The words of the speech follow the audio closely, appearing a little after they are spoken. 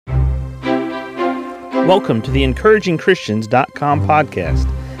Welcome to the EncouragingChristians.com podcast.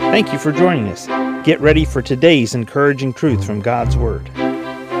 Thank you for joining us. Get ready for today's encouraging truth from God's Word.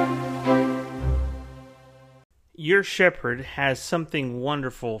 Your shepherd has something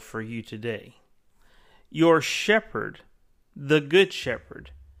wonderful for you today. Your shepherd, the Good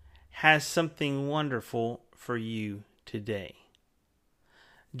Shepherd, has something wonderful for you today.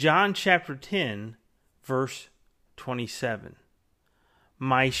 John chapter 10, verse 27.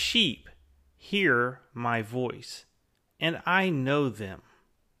 My sheep hear my voice, and I know them,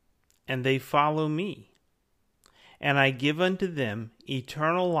 and they follow me. And I give unto them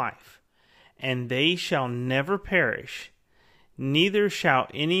eternal life, and they shall never perish, neither shall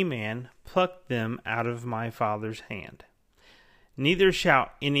any man pluck them out of my Father's hand. Neither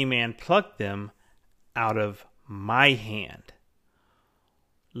shall any man pluck them out of my hand.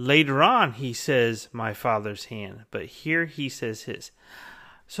 Later on, he says my Father's hand, but here he says his.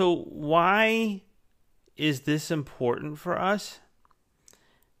 So why is this important for us?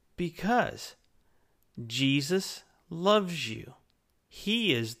 Because Jesus loves you.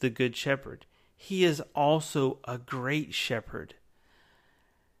 He is the Good Shepherd. He is also a great shepherd.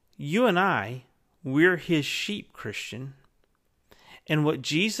 You and I, we're his sheep, Christian. And what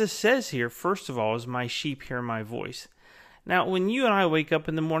Jesus says here, first of all, is my sheep hear my voice. Now, when you and I wake up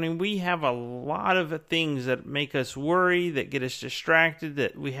in the morning, we have a lot of things that make us worry, that get us distracted,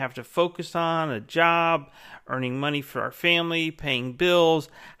 that we have to focus on: a job, earning money for our family, paying bills.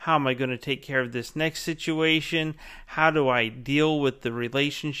 How am I going to take care of this next situation? How do I deal with the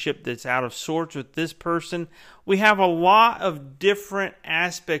relationship that's out of sorts with this person? We have a lot of different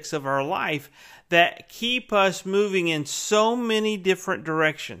aspects of our life that keep us moving in so many different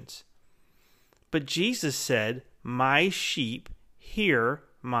directions. But Jesus said, my sheep hear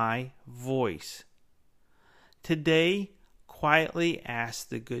my voice. Today, quietly ask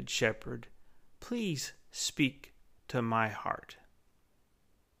the Good Shepherd, please speak to my heart.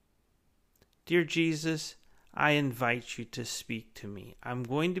 Dear Jesus, I invite you to speak to me. I'm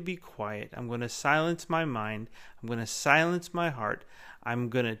going to be quiet. I'm going to silence my mind. I'm going to silence my heart. I'm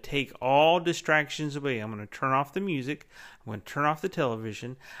going to take all distractions away. I'm going to turn off the music. I'm going to turn off the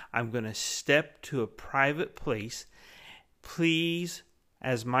television. I'm going to step to a private place. Please,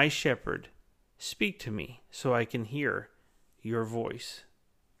 as my shepherd, speak to me so I can hear your voice.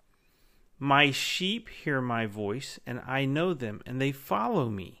 My sheep hear my voice, and I know them, and they follow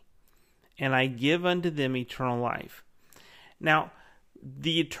me, and I give unto them eternal life. Now,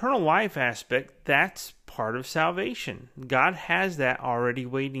 the eternal life aspect, that's part of salvation. God has that already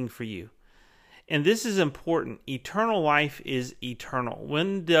waiting for you. And this is important. Eternal life is eternal.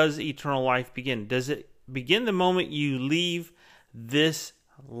 When does eternal life begin? Does it begin the moment you leave this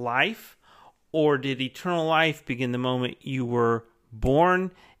life? Or did eternal life begin the moment you were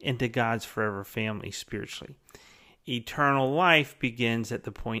born into God's forever family spiritually? Eternal life begins at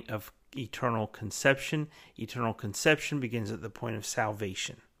the point of eternal conception. Eternal conception begins at the point of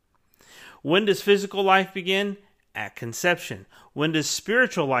salvation. When does physical life begin? At conception. When does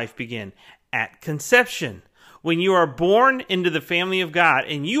spiritual life begin? At conception. When you are born into the family of God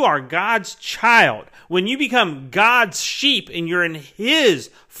and you are God's child, when you become God's sheep and you're in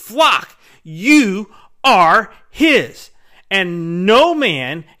his flock, you are his. And no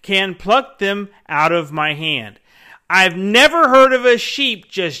man can pluck them out of my hand. I've never heard of a sheep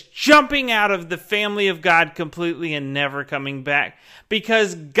just jumping out of the family of God completely and never coming back,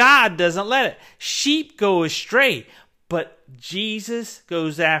 because God doesn't let it. Sheep go astray, but Jesus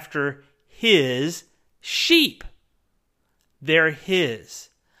goes after his sheep. They're his.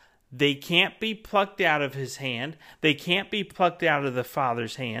 They can't be plucked out of his hand. They can't be plucked out of the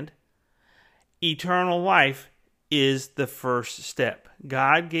Father's hand. Eternal life is the first step.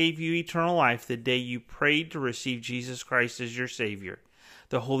 God gave you eternal life the day you prayed to receive Jesus Christ as your Savior.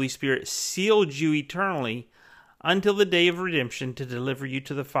 The Holy Spirit sealed you eternally until the day of redemption to deliver you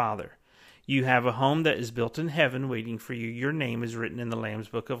to the Father. You have a home that is built in heaven waiting for you. Your name is written in the Lamb's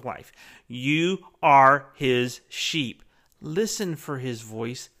Book of Life. You are his sheep. Listen for his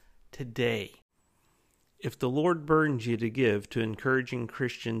voice today. If the Lord burdens you to give to Encouraging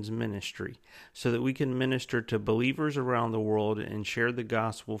Christians Ministry so that we can minister to believers around the world and share the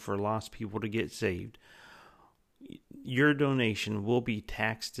gospel for lost people to get saved, your donation will be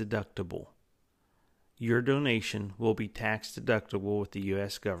tax deductible. Your donation will be tax deductible with the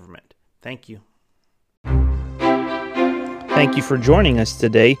U.S. government. Thank you. Thank you for joining us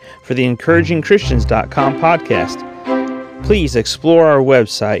today for the EncouragingChristians.com podcast. Please explore our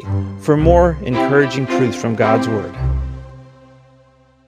website for more encouraging truths from God's Word.